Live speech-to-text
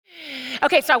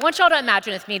Okay, so I want y'all to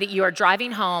imagine with me that you are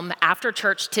driving home after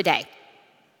church today.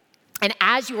 And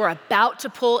as you are about to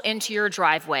pull into your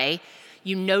driveway,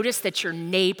 you notice that your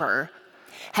neighbor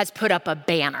has put up a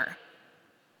banner.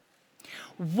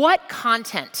 What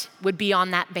content would be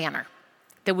on that banner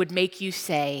that would make you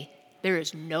say, there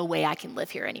is no way I can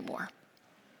live here anymore?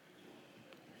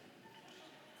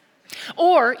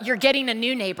 Or you're getting a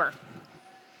new neighbor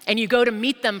and you go to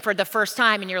meet them for the first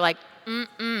time and you're like,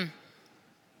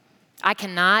 I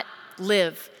cannot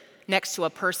live next to a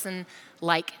person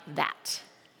like that.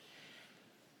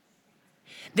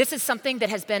 This is something that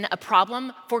has been a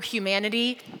problem for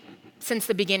humanity since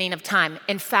the beginning of time.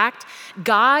 In fact,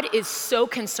 God is so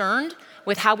concerned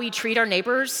with how we treat our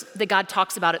neighbors that God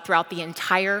talks about it throughout the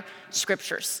entire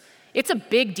scriptures. It's a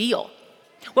big deal.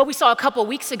 What we saw a couple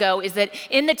weeks ago is that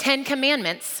in the 10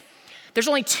 Commandments, there's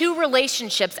only 2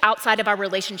 relationships outside of our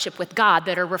relationship with God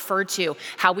that are referred to: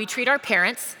 how we treat our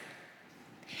parents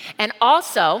and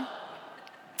also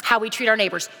how we treat our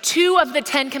neighbors. 2 of the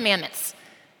 10 Commandments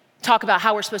talk about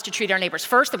how we're supposed to treat our neighbors.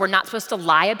 First, that we're not supposed to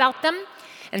lie about them.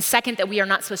 And second, that we are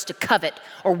not supposed to covet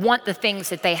or want the things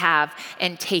that they have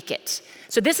and take it.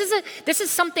 So this is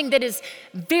something that is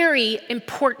very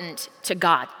important to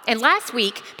God. And last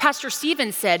week, Pastor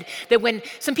Stephen said that when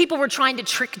some people were trying to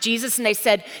trick Jesus and they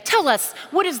said, tell us,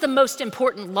 what is the most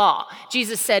important law?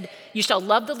 Jesus said, you shall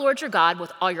love the Lord your God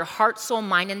with all your heart, soul,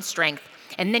 mind, and strength.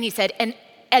 And then he said, and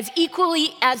as equally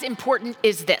as important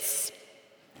is this: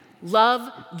 love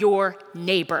your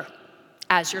neighbor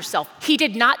as yourself. He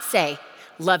did not say,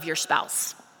 love your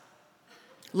spouse,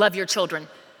 love your children.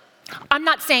 I'm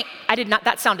not saying,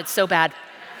 that sounded so bad.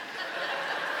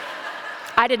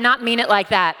 I did not mean it like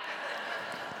that.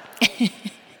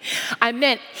 I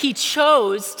meant he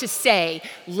chose to say,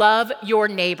 love your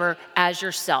neighbor as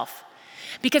yourself.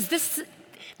 Because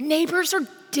neighbors are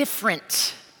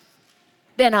different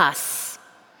than us.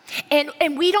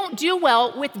 And we don't do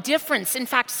well with difference. In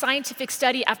fact, scientific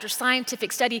study after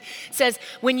scientific study says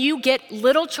when you get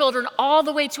little children all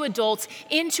the way to adults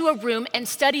into a room and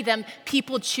study them,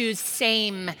 people choose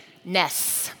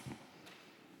sameness.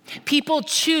 People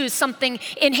choose something,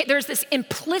 there's this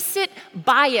implicit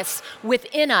bias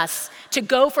within us to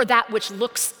go for that which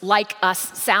looks like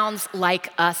us, sounds like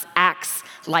us, acts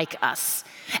like us.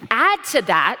 Add to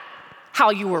that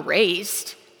how you were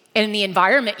raised and the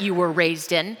environment you were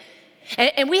raised in.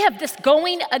 And we have this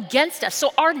going against us.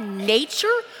 So our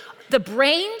nature, the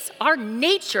brains, our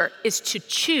nature is to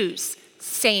choose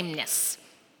sameness,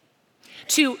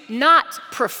 to not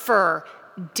prefer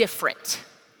different.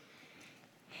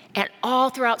 And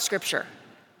all throughout Scripture,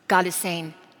 God is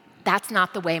saying, that's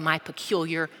not the way my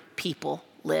peculiar people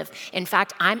live. In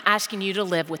fact, I'm asking you to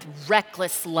live with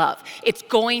reckless love. It's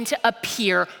going to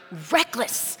appear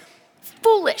reckless,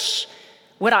 foolish,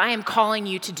 what I am calling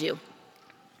you to do.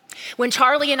 When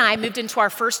Charlie and I moved into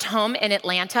our first home in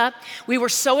Atlanta, we were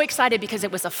so excited because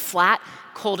it was a flat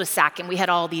cul-de-sac and we had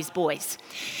all these boys.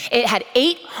 It had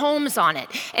 8 homes on it,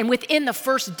 and within the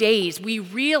first days, we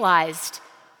realized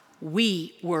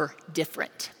we were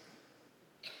different.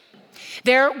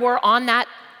 There were on that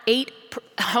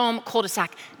 8-home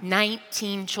cul-de-sac,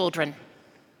 19 children,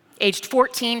 aged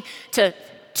 14 to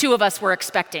 2 of us were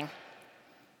expecting.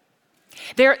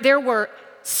 There were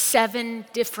 7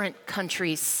 different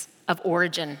countries of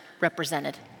origin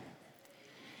represented: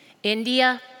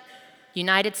 India,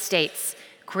 United States,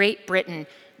 Great Britain,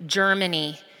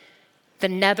 Germany, the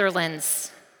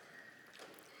Netherlands,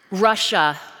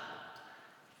 Russia,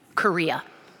 Korea.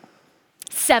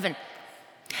 7.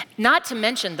 Not to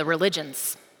mention the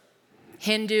religions: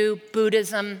 Hindu,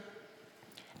 Buddhism,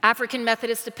 African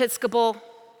Methodist Episcopal,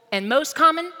 and most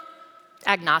common,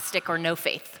 agnostic or no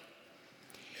faith.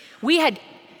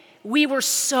 We were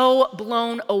so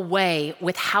blown away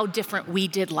with how different we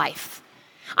did life.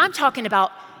 I'm talking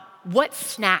about what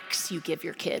snacks you give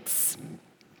your kids,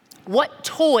 what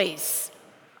toys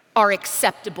are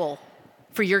acceptable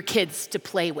for your kids to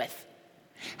play with,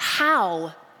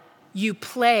 how you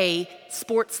play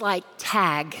sports like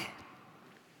tag.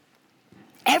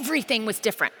 Everything was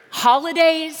different.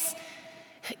 Holidays,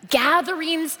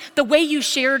 gatherings, the way you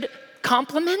shared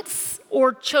compliments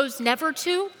or chose never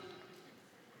to.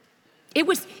 It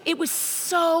was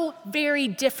so very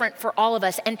different for all of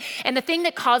us. And the thing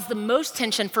that caused the most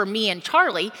tension for me and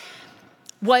Charlie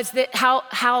was that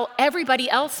how everybody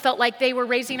else felt like they were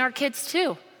raising our kids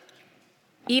too.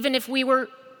 Even if we were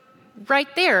right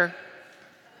there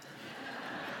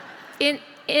in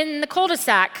the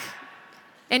cul-de-sac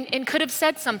and could have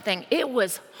said something. It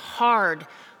was hard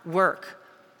work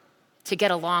to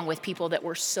get along with people that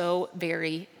were so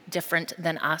very different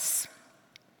than us.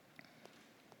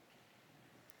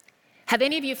 Have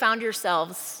any of you found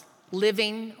yourselves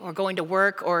living or going to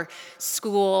work or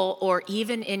school or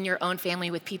even in your own family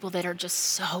with people that are just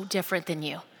so different than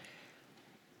you?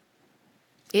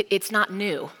 It's not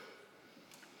new.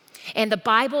 And the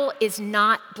Bible is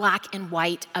not black and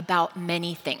white about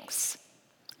many things.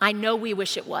 I know we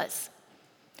wish it was,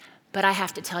 but I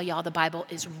have to tell y'all, the Bible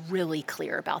is really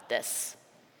clear about this.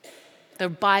 The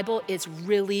Bible is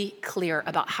really clear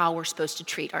about how we're supposed to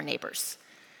treat our neighbors.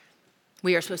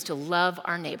 We are supposed to love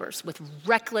our neighbors with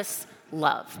reckless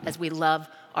love as we love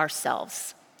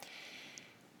ourselves.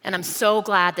 And I'm so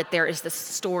glad that there is this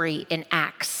story in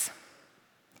Acts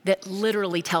that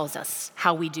literally tells us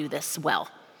how we do this well.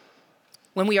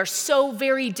 When we are so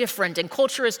very different and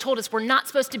culture has told us we're not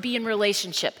supposed to be in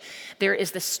relationship, there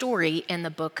is the story in the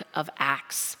book of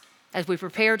Acts. As we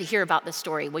prepare to hear about this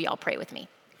story, will y'all pray with me?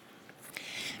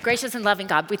 Gracious and loving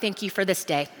God, we thank you for this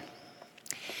day.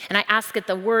 And I ask that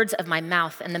the words of my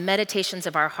mouth and the meditations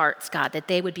of our hearts, God, that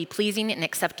they would be pleasing and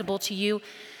acceptable to you.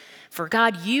 For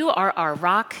God, you are our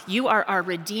rock, you are our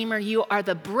redeemer, you are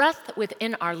the breath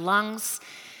within our lungs,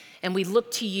 and we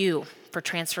look to you for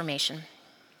transformation.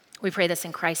 We pray this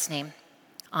in Christ's name.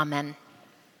 Amen.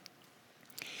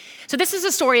 So this is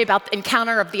a story about the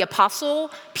encounter of the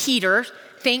apostle Peter.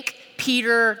 Think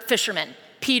Peter, fisherman.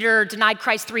 Peter denied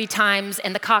Christ 3 times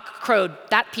and the cock crowed.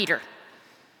 That Peter.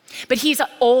 But he's an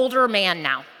older man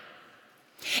now.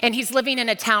 And he's living in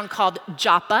a town called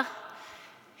Joppa.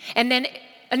 And then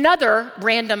another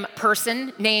random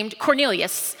person named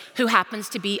Cornelius, who happens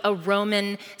to be a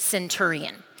Roman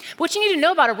centurion. What you need to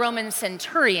know about a Roman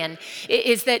centurion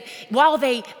is that while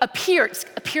they appears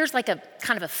like a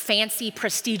kind of a fancy,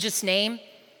 prestigious name,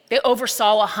 they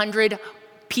oversaw 100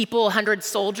 people, 100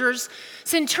 soldiers.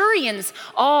 Centurions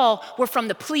all were from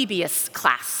the plebeius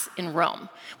class in Rome,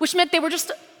 which meant they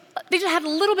just had a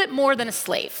little bit more than a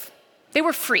slave. They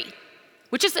were free,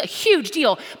 which is a huge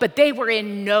deal, but they were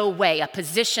in no way a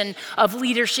position of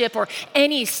leadership or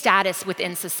any status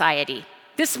within society.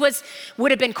 This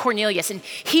would have been Cornelius, and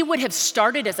he would have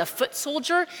started as a foot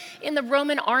soldier in the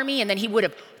Roman army, and then he would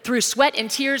have, through sweat and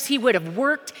tears, he would have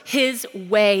worked his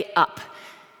way up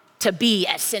to be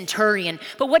a centurion.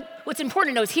 But what's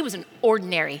important to know is he was an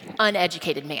ordinary,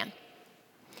 uneducated man.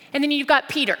 And then you've got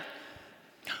Peter.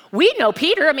 We know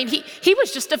Peter. I mean, he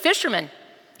was just a fisherman.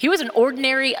 He was an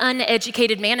ordinary,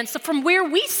 uneducated man. And so from where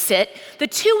we sit, the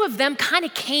two of them kind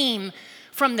of came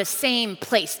from the same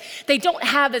place. They don't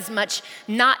have as much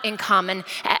not in common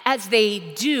as they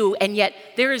do, and yet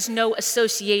there is no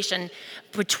association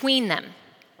between them.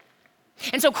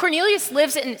 And so Cornelius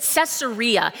lives in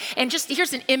Caesarea, and just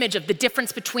here's an image of the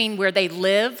difference between where they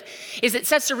live, is that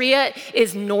Caesarea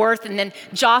is north, and then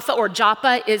Joppa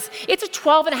it's a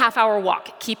 12-and-a-half-hour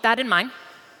walk. Keep that in mind,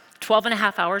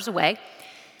 12-and-a-half hours away.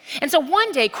 And so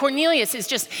one day, Cornelius is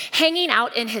just hanging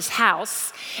out in his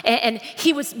house, and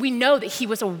we know that he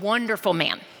was a wonderful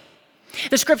man.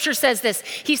 The scripture says this.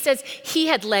 He says he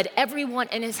had led everyone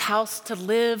in his house to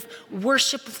live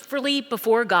worshipfully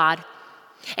before God,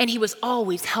 and he was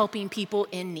always helping people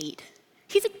in need.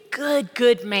 He's a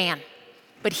good man,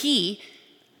 but he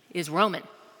is Roman.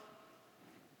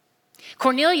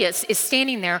 Cornelius is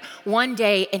standing there one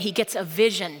day, and he gets a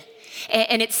vision.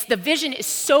 And the vision is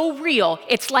so real,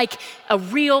 it's like a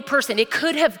real person. It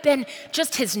could have been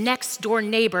just his next door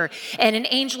neighbor, and an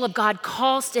angel of God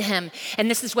calls to him, and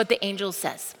this is what the angel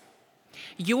says.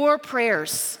 Your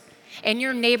prayers and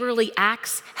your neighborly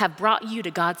acts have brought you to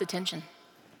God's attention.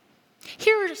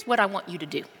 Here's what I want you to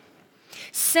do.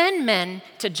 Send men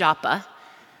to Joppa,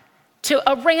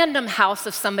 to a random house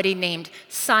of somebody named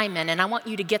Simon, and I want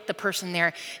you to get the person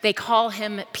there. They call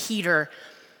him Peter.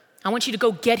 I want you to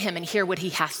go get him and hear what he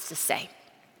has to say.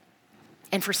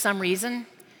 And for some reason,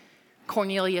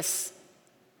 Cornelius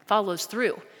follows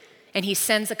through. And he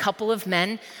sends a couple of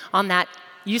men on that,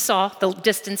 you saw the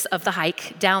distance of the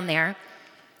hike down there.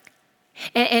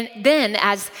 And then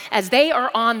as they are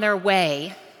on their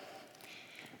way,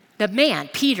 the man,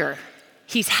 Peter,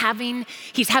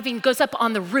 goes up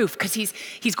on the roof because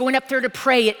he's going up there to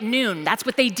pray at noon. That's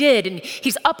what they did. And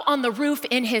he's up on the roof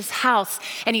in his house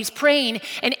and he's praying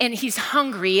and he's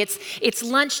hungry. It's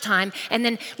lunchtime. And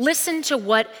then listen to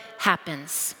what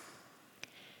happens.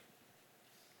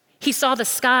 He saw the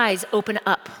skies open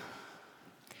up.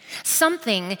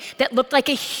 Something that looked like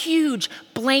a huge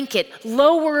blanket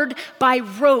lowered by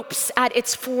ropes at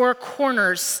its 4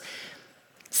 corners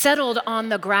settled on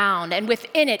the ground, and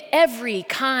within it, every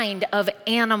kind of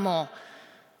animal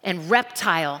and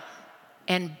reptile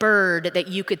and bird that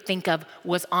you could think of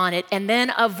was on it. And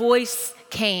then a voice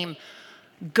came,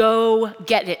 "Go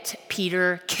get it,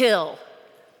 Peter, kill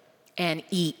and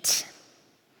eat."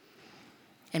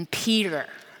 And Peter,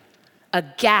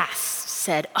 aghast,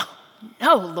 said, "Oh,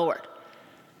 no, Lord,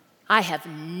 I have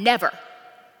never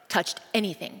touched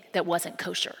anything that wasn't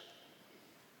kosher.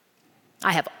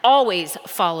 I have always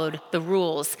followed the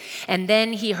rules." And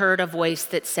then he heard a voice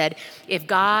that said, "If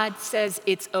God says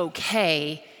it's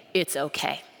okay, it's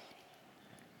okay."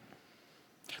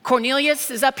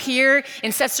 Cornelius is up here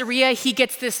in Caesarea. He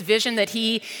gets this vision that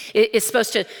he is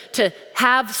supposed to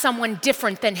have someone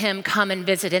different than him come and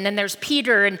visit. And then there's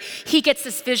Peter, and he gets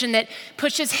this vision that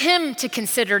pushes him to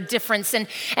consider difference. And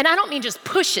I don't mean just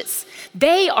pushes.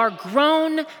 They are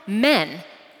grown men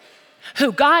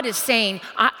who God is saying,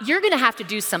 you're going to have to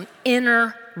do some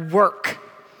inner work.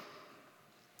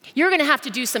 You're going to have to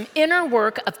do some inner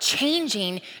work of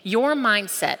changing your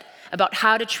mindset about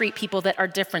how to treat people that are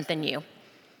different than you.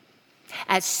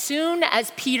 As soon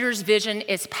as Peter's vision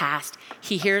is past,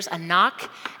 he hears a knock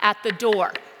at the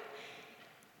door.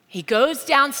 He goes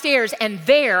downstairs, and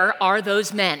there are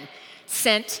those men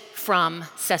sent from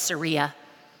Caesarea.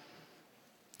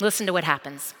 Listen to what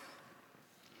happens.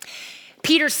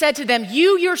 Peter said to them,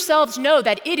 "You yourselves know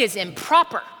that it is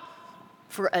improper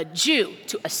for a Jew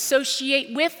to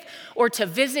associate with or to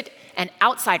visit an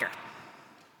outsider.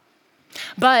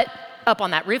 But up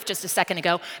on that roof just a second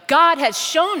ago, God has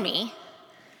shown me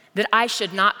that I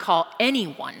should not call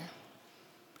anyone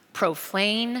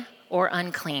profane or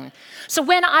unclean. So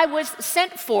when I was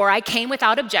sent for, I came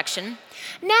without objection.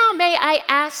 Now may I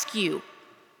ask you,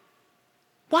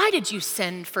 why did you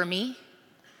send for me?"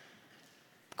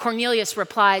 Cornelius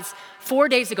replies, 4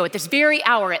 days ago at this very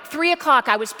hour at 3:00,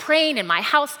 I was praying in my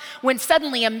house when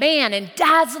suddenly a man in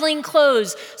dazzling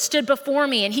clothes stood before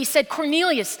me. And he said,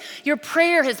 "Cornelius, your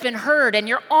prayer has been heard and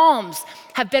your alms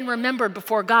have been remembered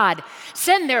before God.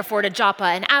 Send therefore to Joppa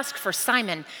and ask for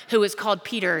Simon, who is called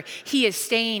Peter. He is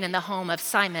staying in the home of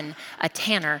Simon, a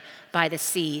tanner by the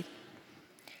sea.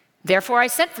 Therefore I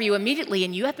sent for you immediately,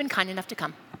 and you have been kind enough to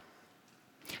come."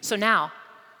 So now,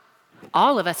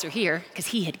 all of us are here because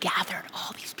he had gathered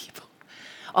all these people.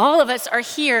 All of us are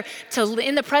here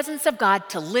in the presence of God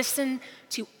to listen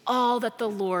to all that the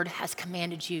Lord has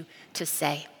commanded you to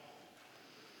say.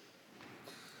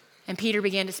 And Peter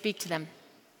began to speak to them.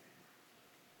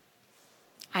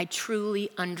 "I truly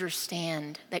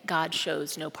understand that God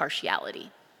shows no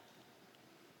partiality.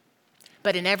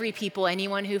 But in every people,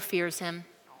 anyone who fears him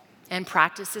and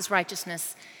practices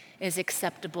righteousness is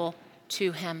acceptable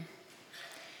to him.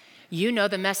 You know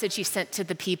the message he sent to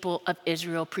the people of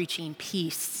Israel, preaching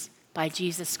peace by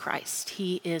Jesus Christ.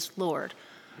 He is Lord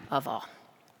of all."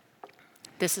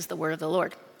 This is the word of the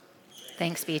Lord.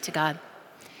 Thanks be to God.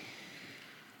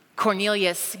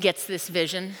 Cornelius gets this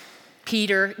vision.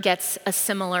 Peter gets a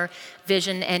similar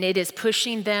vision, and it is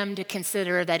pushing them to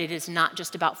consider that it is not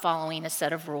just about following a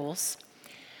set of rules.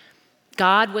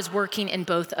 God was working in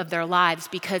both of their lives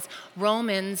because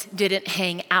Romans didn't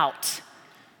hang out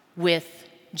with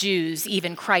Jews,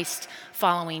 even Christ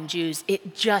following Jews.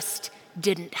 It just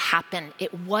didn't happen.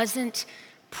 It wasn't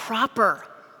proper.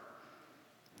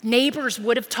 Neighbors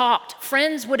would have talked.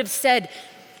 Friends would have said,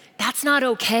 "That's not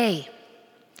okay."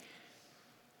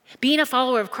 Being a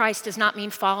follower of Christ does not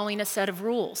mean following a set of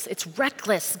rules. It's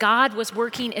reckless. God was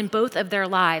working in both of their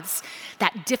lives,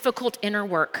 that difficult inner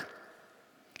work.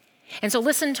 And so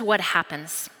listen to what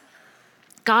happens.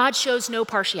 God shows no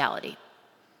partiality.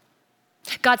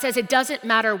 God says it doesn't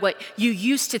matter what you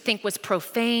used to think was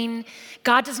profane.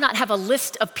 God does not have a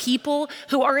list of people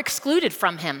who are excluded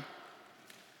from him.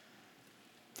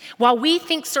 While we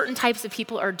think certain types of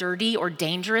people are dirty or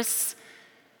dangerous,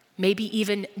 maybe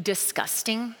even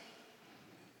disgusting,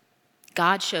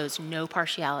 God shows no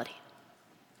partiality.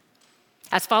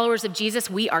 As followers of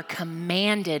Jesus, we are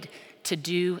commanded to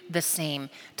do the same,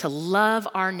 to love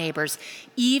our neighbors,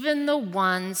 even the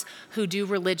ones who do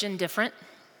religion different,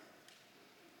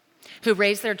 who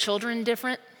raise their children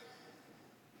different,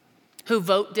 who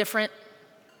vote different,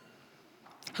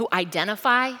 who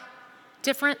identify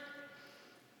different.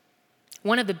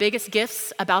 One of the biggest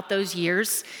gifts about those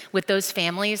years with those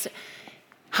families,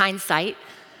 hindsight,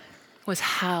 was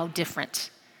how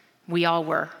different we all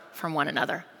were from one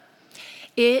another.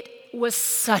 It was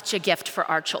such a gift for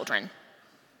our children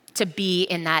to be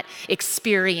in that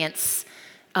experience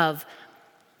of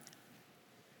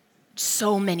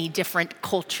so many different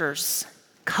cultures,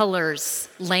 colors,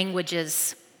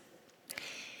 languages.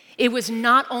 It was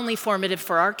not only formative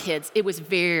for our kids,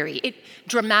 it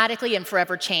dramatically and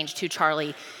forever changed who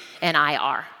Charlie and I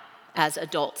are as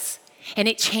adults. And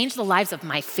it changed the lives of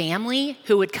my family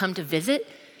who would come to visit.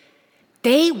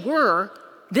 They were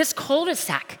this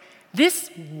cul-de-sac. This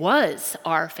was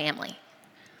our family.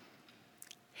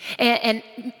 And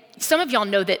some of y'all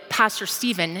know that Pastor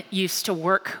Stephen used to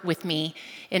work with me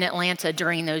in Atlanta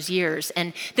during those years.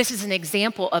 And this is an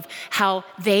example of how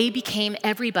they became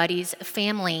everybody's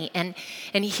family. And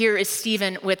here is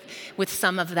Stephen with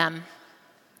some of them.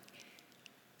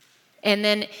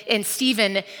 And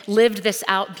Stephen lived this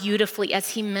out beautifully as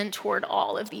he mentored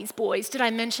all of these boys. Did I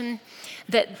mention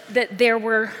that there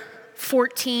were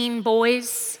 14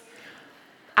 boys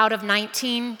out of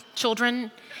 19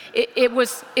 children? It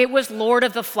was Lord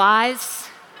of the Flies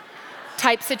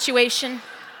type situation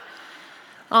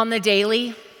on the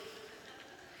daily.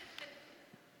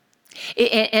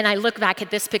 And I look back at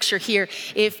this picture here.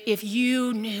 If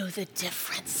you knew the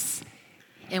difference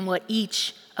in what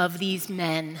each of these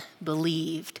men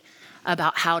believed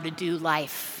about how to do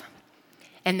life,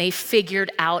 and they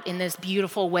figured out in this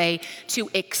beautiful way to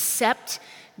accept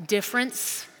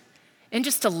difference and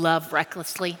just to love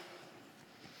recklessly.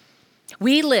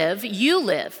 You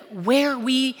live where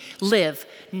we live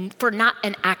for not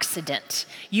an accident.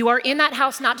 You are in that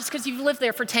house not just because you've lived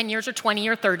there for 10 years or 20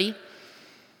 or 30.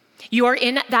 You are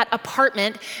in that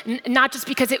apartment not just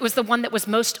because it was the one that was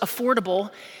most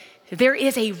affordable. There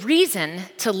is a reason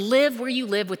to live where you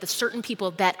live with the certain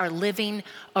people that are living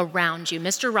around you.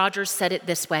 Mr. Rogers said it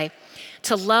this way: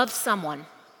 to love someone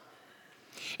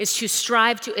is to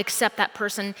strive to accept that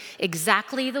person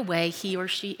exactly the way he or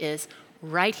she is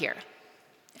right here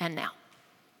and now.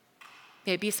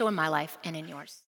 May it be so in my life and in yours.